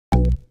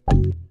Take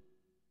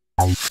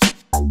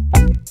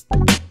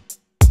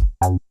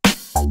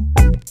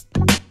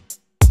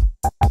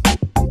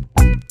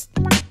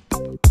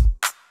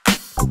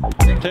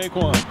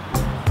one.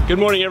 Good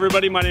morning,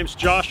 everybody. My name's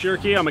Josh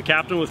Yerke. I'm a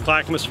captain with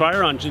Clackamas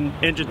Fire on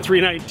engine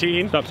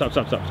 319. Stop.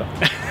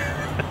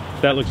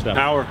 That looks dumb.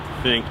 Hour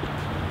thing.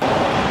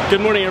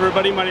 Good morning,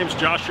 everybody. My name's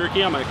Josh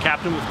Yerke. I'm a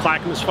captain with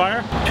Clackamas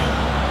Fire.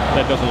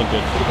 That doesn't look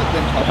good.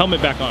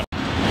 Helmet back on.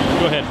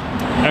 Go ahead.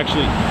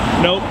 Actually,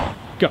 nope.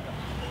 Go.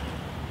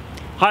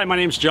 Hi, my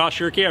name's Josh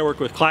Yerke. I work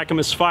with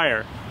Clackamas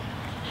Fire.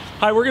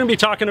 Hi, we're going to be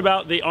talking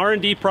about the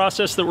R&D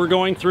process that we're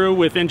going through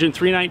with engine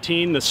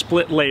 319, the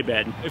split lay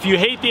bed. If you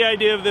hate the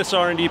idea of this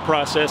R&D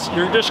process,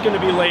 you're just going to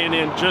be laying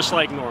in just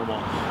like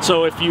normal.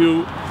 So if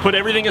you put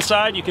everything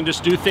aside, you can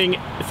just do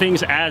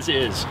things as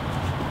is.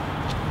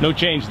 No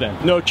change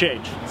then? No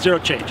change. Zero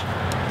change.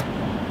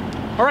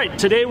 All right,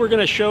 today we're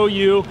going to show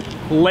you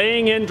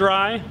laying in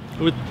dry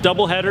with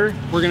double header.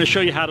 We're going to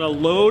show you how to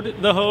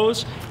load the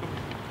hose.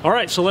 All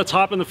right, so let's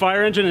hop in the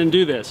fire engine and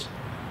do this.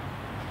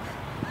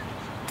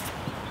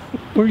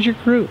 Where's your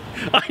crew?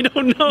 I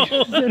don't know.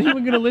 Is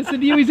anyone going to listen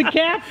to you? He's a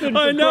captain.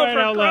 I know,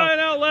 for crying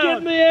out loud. Get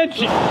in the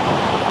engine.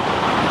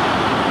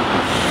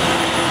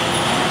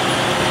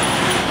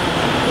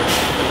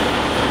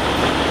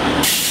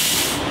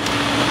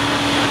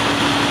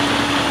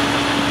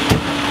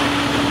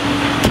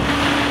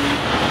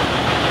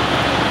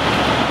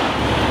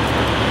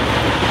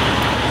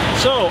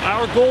 So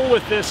our goal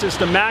with this is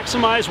to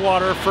maximize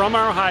water from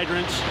our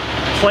hydrants,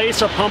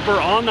 place a pumper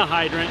on the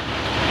hydrant,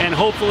 and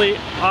hopefully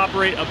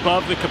operate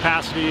above the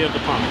capacity of the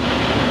pump.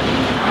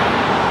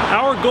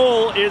 Our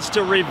goal is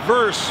to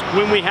reverse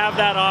when we have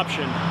that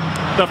option.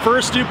 The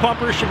first two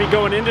pumpers should be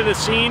going into the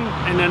scene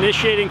and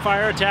initiating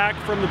fire attack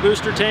from the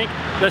booster tank.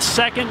 The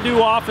second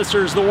due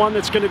officer is the one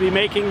that's going to be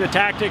making the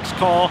tactics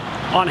call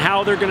on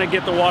how they're going to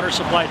get the water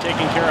supply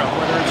taken care of,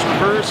 whether it's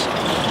reverse,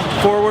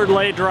 forward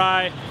lay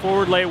dry,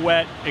 forward lay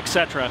wet,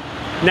 etc.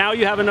 Now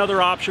you have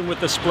another option with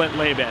the split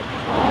lay bed.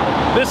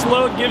 This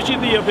load gives you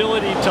the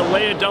ability to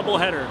lay a double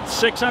header,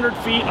 600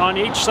 feet on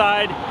each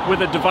side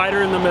with a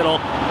divider in the middle,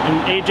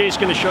 and AJ's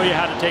going to show you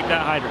how to take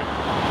that hydrant.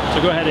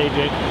 So go ahead,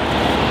 AJ.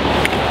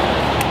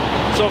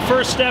 So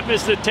first step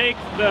is to take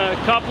the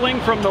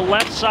coupling from the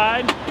left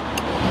side,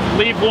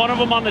 leave one of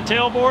them on the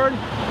tailboard,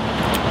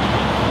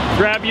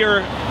 grab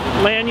your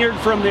lanyard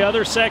from the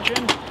other section,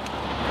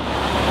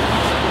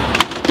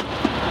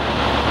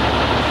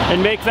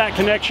 and make that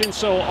connection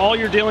so all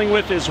you're dealing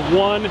with is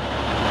one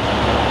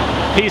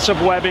piece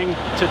of webbing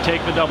to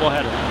take the double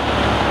header.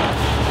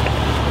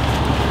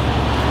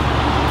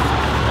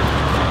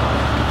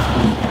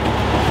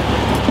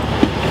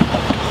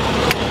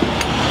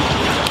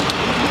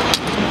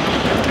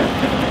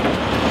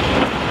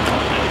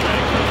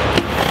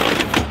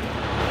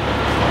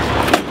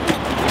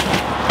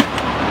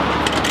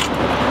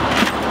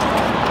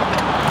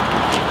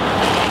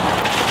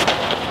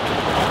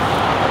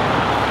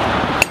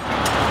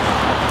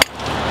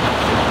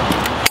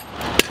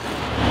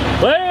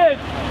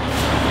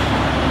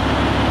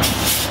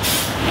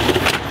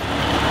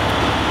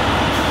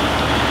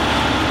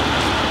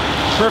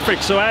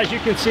 Perfect, so as you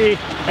can see,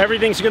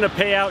 everything's going to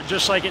pay out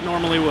just like it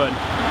normally would.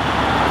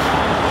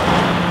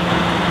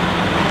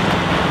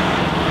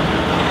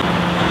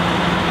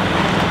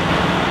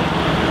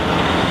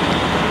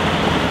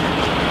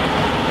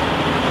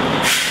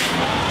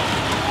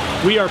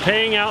 We are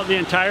paying out the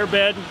entire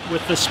bed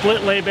with the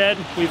split lay bed.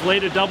 We've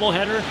laid a double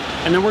header,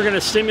 and then we're going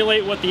to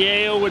simulate what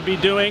the AO would be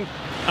doing,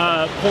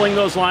 pulling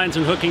those lines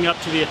and hooking up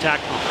to the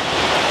attack pump.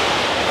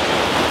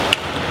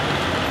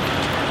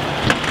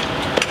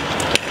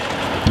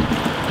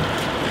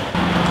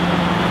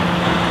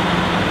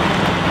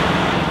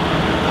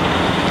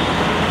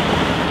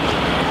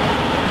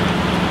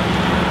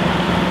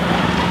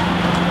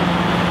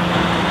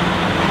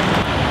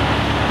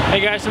 Hey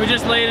guys, so we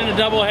just laid in a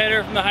double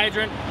header from the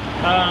hydrant.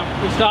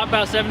 We stopped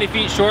about 70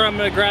 feet short. I'm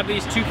going to grab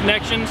these two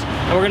connections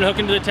and we're going to hook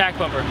into the tack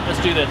bumper.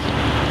 Let's do this.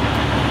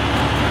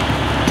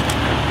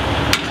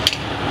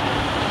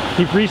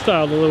 He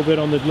freestyled a little bit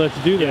on the let's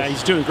do this. Yeah,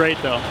 he's doing great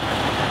though.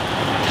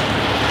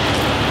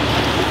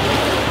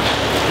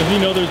 Does he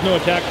know there's no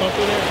attack bumper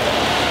there?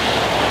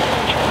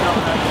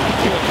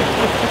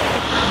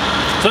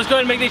 So let's go ahead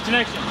and make these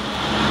connections.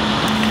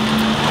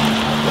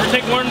 We're going to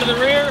take one to the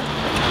rear,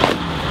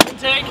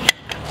 intake.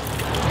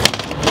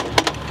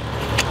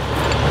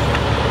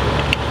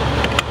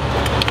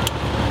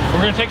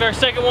 We're going to take our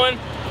second one,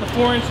 the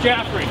 4-inch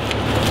jaffrey.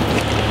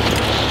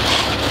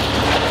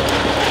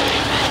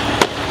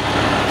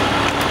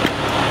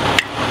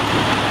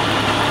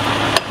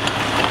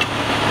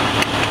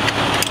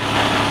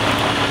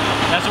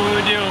 That's what we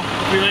would do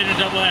if we laid a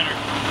double header.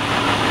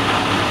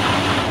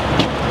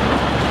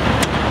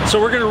 So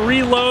we're going to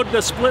reload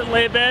the split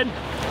lay bed.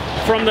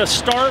 From the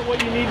start,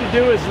 what you need to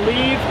do is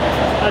leave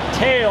a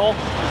tail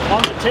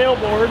on the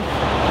tailboard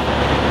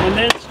and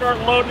then start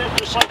loading it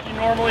just like you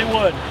normally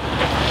would.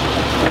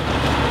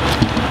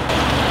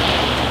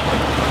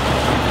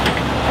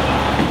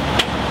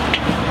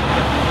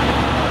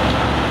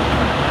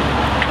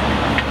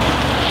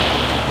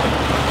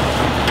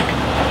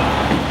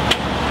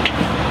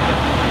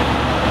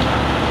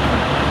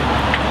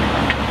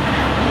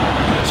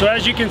 So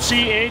as you can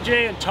see,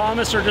 AJ and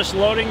Thomas are just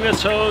loading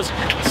this hose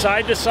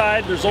side to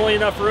side. There's only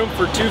enough room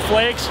for 2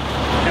 flakes,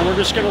 and we're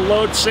just going to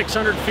load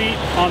 600 feet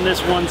on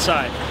this one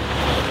side.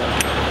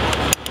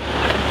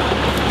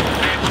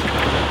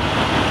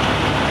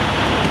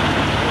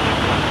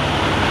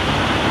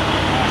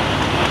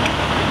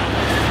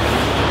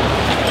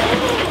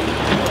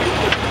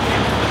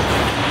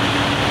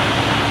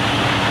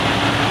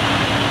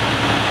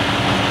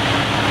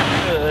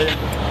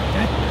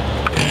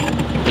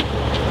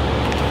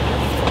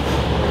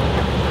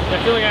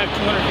 I feel like I have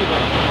 200 feet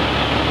left.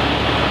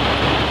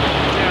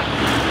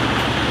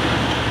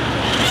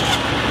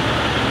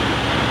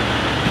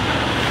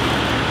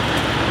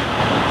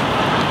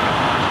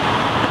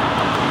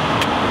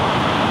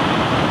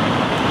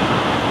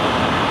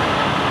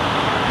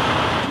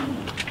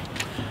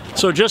 Yeah.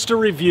 So just to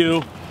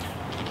review,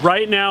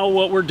 right now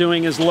what we're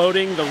doing is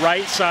loading the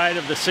right side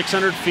of the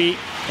 600 feet,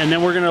 and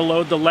then we're going to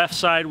load the left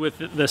side with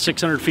the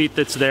 600 feet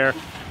that's there.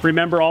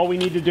 Remember, all we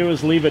need to do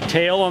is leave a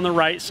tail on the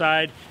right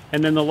side,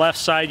 and then the left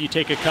side you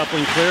take a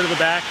coupling clear to the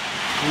back,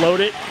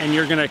 load it, and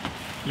you're gonna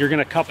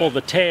couple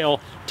the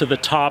tail to the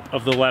top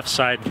of the left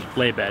side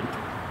lay bed.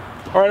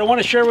 All right, I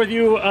want to share with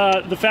you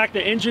the fact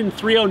that engine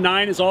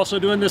 309 is also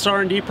doing this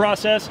R&D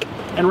process,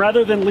 and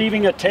rather than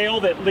leaving a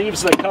tail that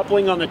leaves the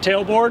coupling on the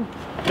tailboard,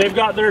 they've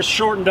got theirs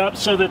shortened up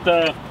so that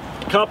the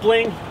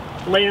coupling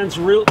lands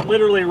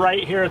literally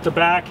right here at the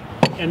back,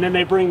 and then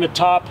they bring the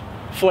top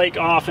flake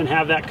off and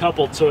have that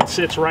coupled so it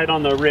sits right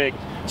on the rig.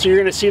 So you're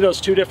going to see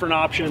those 2 different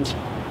options.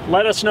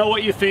 Let us know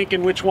what you think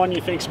and which one you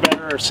think's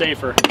better or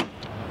safer.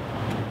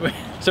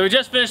 So we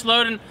just finished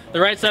loading the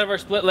right side of our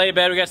split lay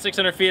bed. We got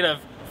 600 feet of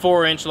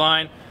 4-inch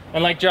line,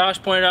 and like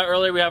Josh pointed out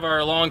earlier, we have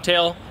our long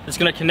tail that's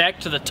going to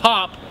connect to the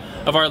top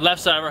of our left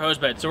side of our hose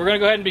bed. So we're going to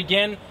go ahead and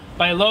begin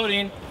by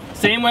loading.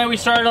 Same way we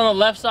started on the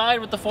left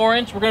side with the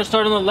 4-inch, we're going to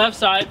start on the left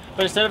side,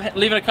 but instead of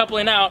leaving a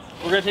coupling out,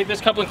 we're going to take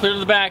this coupling clear to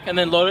the back and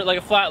then load it like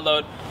a flat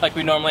load like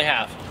we normally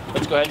have.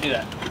 Let's go ahead and do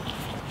that.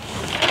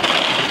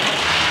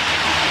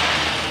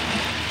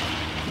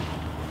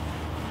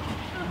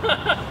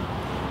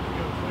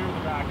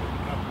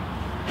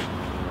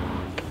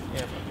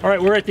 All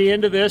right, we're at the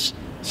end of this.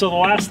 So the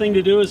last thing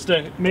to do is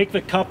to make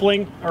the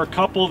coupling or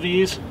couple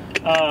these,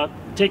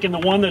 taking the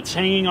one that's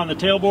hanging on the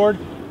tailboard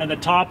and the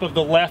top of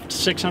the left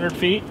 600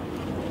 feet.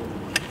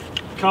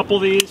 Couple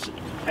these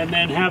and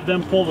then have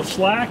them pull the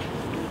slack.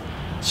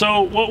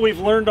 So what we've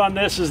learned on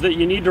this is that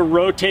you need to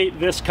rotate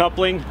this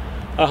coupling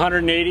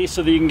 180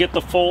 so that you can get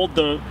the fold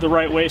the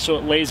right way so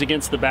it lays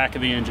against the back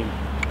of the engine.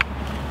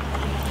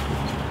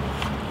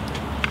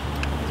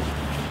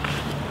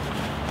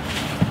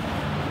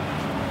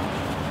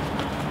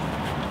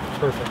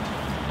 Perfect.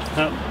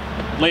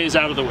 That lays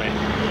out of the way.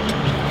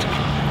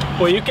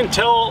 Well, you can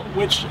tell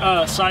which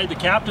side the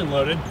captain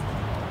loaded.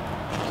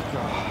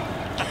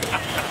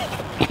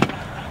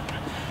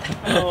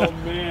 Oh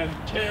man,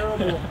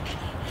 terrible.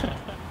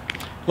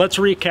 Let's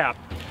recap.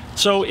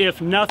 So if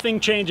nothing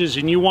changes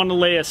and you want to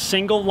lay a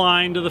single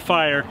line to the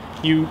fire,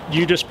 you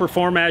just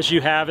perform as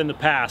you have in the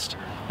past.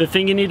 The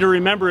thing you need to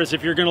remember is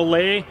if you're going to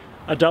lay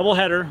a double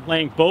header,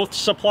 laying both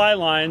supply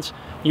lines,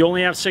 you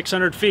only have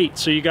 600 feet,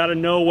 so you got to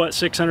know what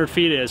 600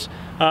 feet is.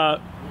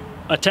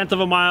 A tenth of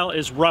a mile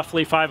is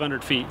roughly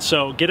 500 feet.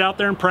 So get out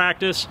there and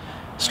practice,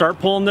 start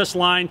pulling this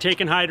line,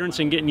 taking hydrants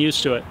and getting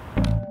used to it.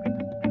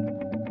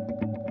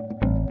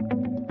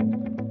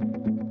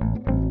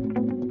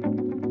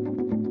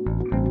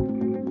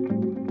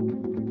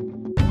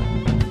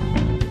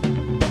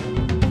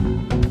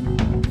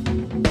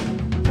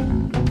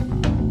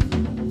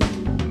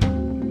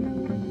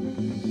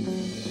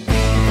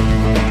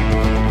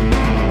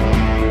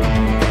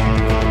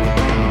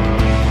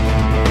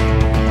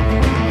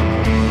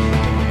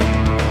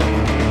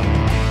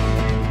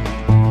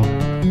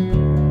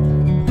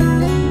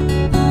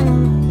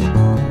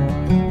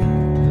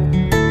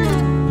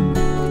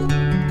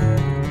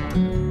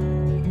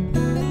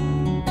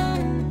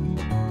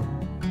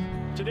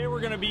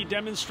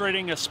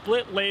 Demonstrating a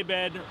split lay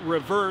bed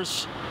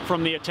reverse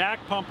from the attack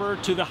pumper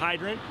to the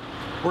hydrant.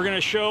 We're going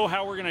to show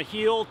how we're going to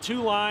heel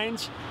 2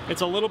 lines.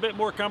 It's a little bit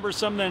more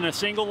cumbersome than a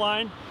single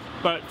line,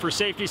 but for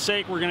safety's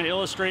sake, we're going to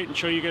illustrate and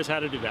show you guys how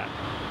to do that.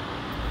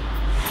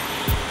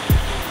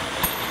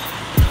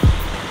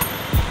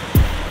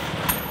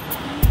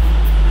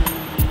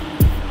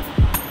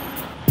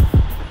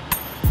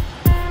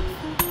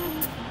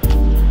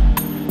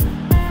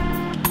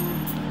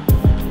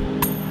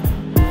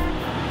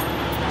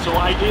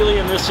 Ideally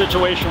in this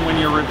situation, when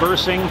you're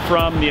reversing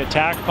from the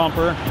attack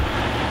pumper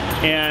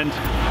and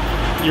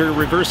you're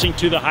reversing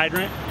to the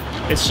hydrant,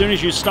 as soon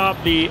as you stop,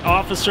 the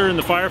officer and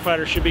the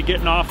firefighter should be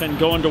getting off and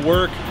going to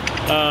work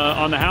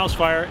on the house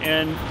fire,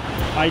 and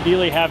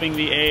ideally having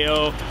the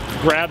AO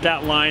grab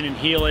that line and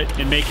heel it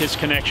and make his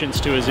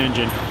connections to his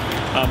engine.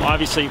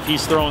 Obviously, if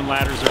he's throwing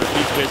ladders or if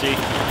he's busy,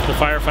 the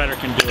firefighter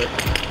can do it.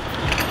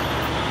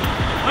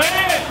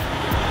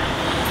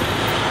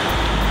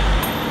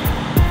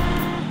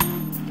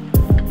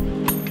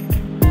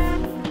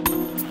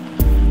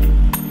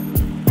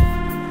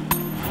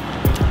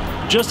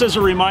 Just as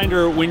a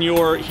reminder, when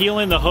you're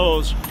heeling the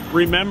hose,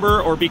 remember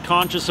or be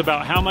conscious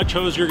about how much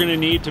hose you're going to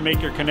need to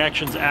make your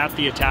connections at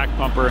the attack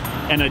bumper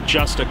and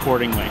adjust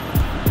accordingly.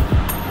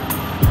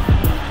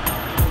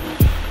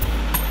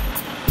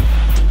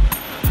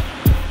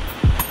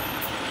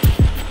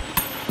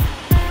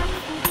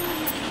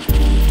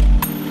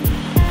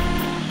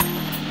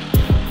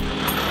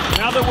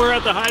 Now that we're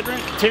at the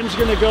hydrant, Tim's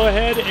going to go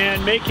ahead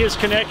and make his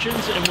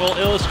connections, and we'll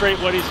illustrate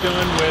what he's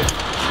doing with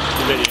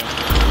the video.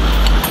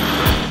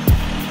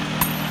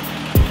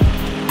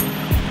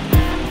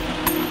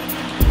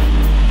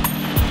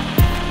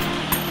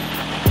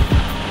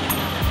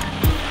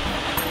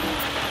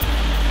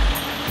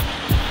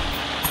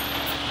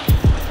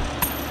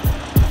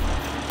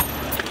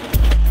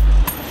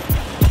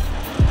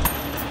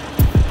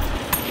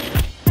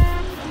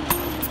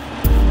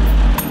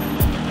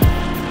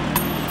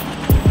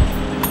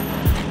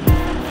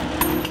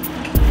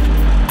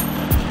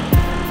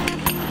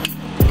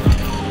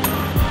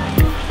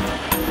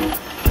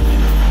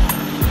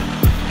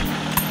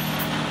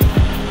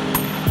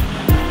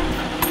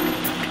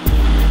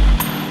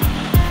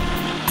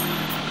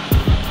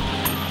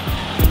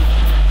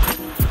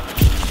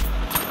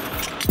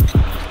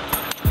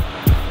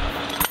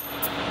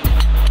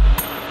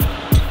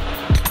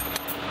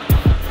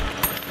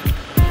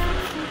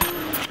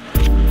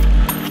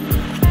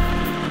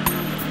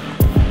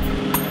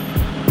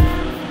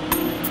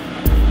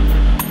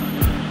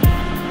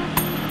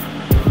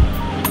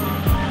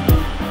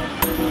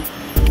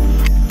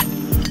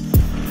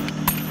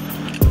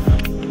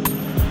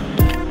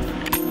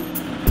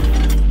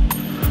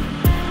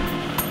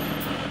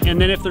 And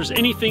then if there's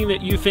anything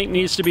that you think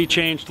needs to be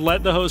changed,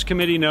 let the hose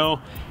committee know,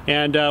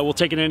 and we'll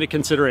take it into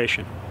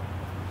consideration.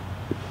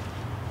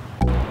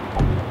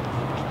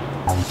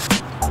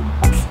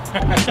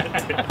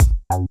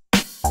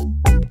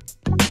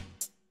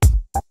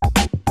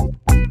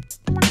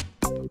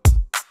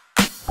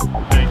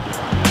 Thank you.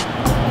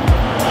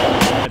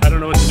 I don't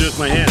know what to do with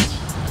my hands.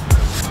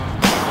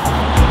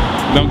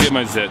 Don't get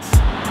my zits.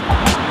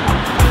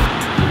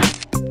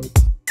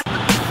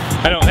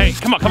 I don't, hey,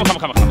 come on. You're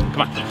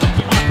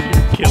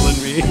killing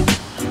me.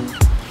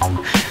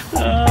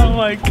 Oh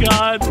my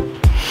God.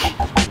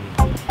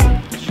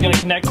 She's gonna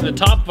connect to the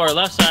top of our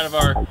left side of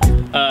our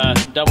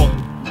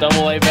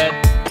double A bed.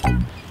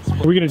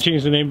 Are we gonna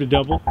change the name to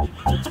double? I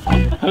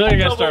think I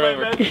gotta start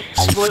over.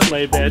 Split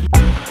lay bed.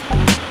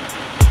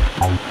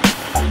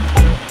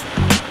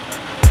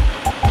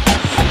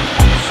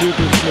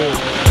 Super smooth.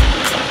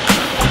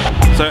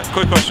 So,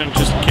 quick question,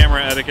 just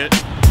camera etiquette.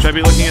 Should I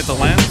be looking at the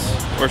lens,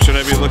 or should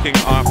I be looking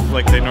off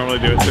like they normally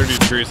do at 30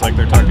 degrees, like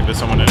they're talking to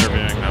someone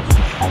interviewing them?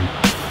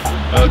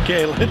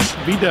 Okay, let's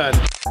be done.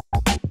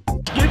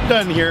 Get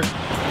done here.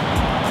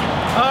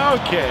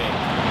 Okay,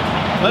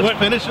 let's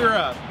finish her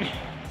up.